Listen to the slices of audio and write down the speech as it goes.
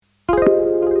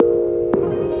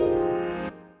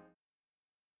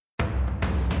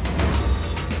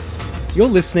You're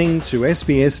listening to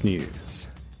SBS News.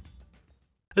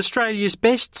 Australia's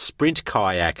best sprint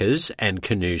kayakers and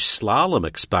canoe slalom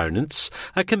exponents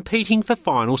are competing for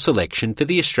final selection for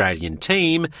the Australian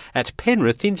team at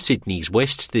Penrith in Sydney's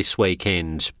West this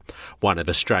weekend. One of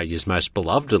Australia's most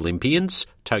beloved Olympians,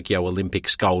 Tokyo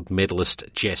Olympics gold medalist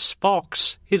Jess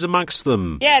Fox, is amongst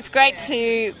them. Yeah, it's great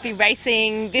to be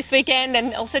racing this weekend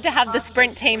and also to have the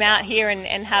sprint team out here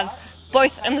and have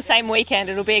both on the same weekend.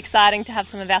 It'll be exciting to have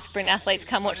some of our sprint athletes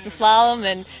come watch the slalom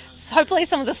and hopefully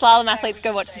some of the slalom athletes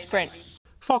go watch the sprint.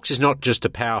 Fox is not just a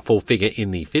powerful figure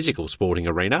in the physical sporting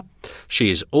arena.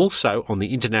 She is also on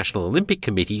the International Olympic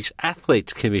Committee's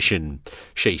Athletes Commission.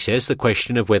 She says the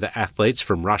question of whether athletes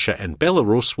from Russia and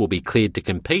Belarus will be cleared to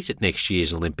compete at next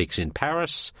year's Olympics in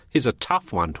Paris is a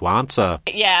tough one to answer.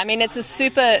 Yeah, I mean, it's a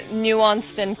super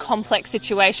nuanced and complex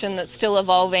situation that's still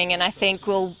evolving, and I think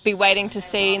we'll be waiting to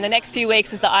see in the next few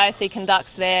weeks as the IOC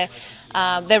conducts their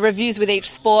reviews with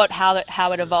each sport how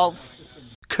it evolves.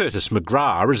 Curtis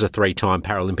McGrath is a three-time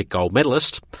Paralympic gold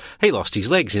medalist. He lost his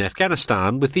legs in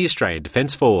Afghanistan with the Australian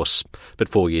Defence Force. But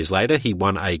 4 years later, he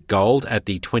won a gold at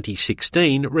the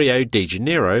 2016 Rio de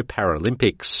Janeiro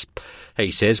Paralympics.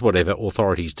 He says whatever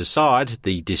authorities decide,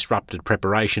 the disrupted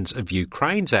preparations of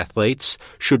Ukraine's athletes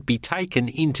should be taken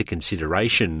into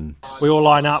consideration. We all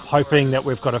line up hoping that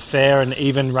we've got a fair and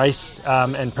even race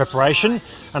and preparation,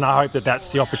 and I hope that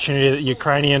that's the opportunity that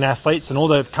Ukrainian athletes and all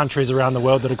the countries around the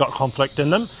world that have got conflict in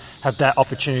them have that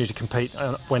opportunity to compete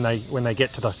when they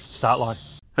get to the start line.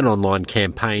 An online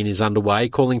campaign is underway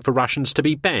calling for Russians to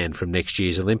be banned from next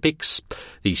year's Olympics.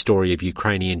 The story of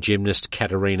Ukrainian gymnast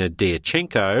Katerina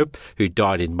Dyachenko, who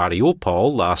died in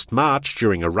Mariupol last March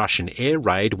during a Russian air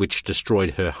raid which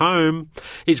destroyed her home,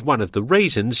 is one of the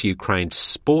reasons Ukraine's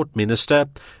sport minister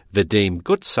Vadim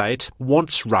Gutsait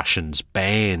wants Russians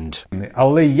banned. In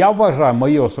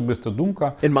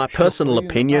my personal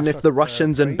opinion, if the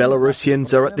Russians and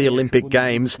Belarusians are at the Olympic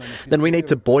Games, then we need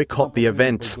to boycott the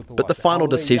event. But the final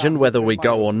decision, whether we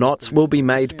go or not, will be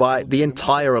made by the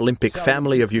entire Olympic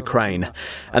family of Ukraine.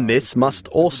 And this must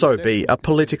also be a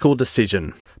political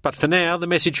decision. But for now, the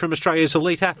message from Australia's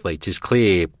elite athletes is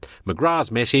clear.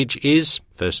 McGrath's message is,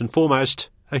 first and foremost,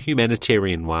 a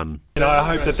humanitarian one. I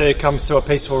hope that there comes to a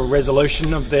peaceful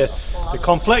resolution of the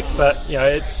conflict, but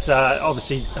it's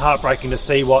obviously heartbreaking to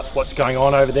see what's going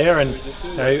on over there, and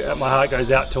my heart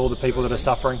goes out to all the people that are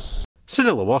suffering.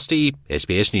 Sunil Awasthi,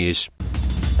 SBS News.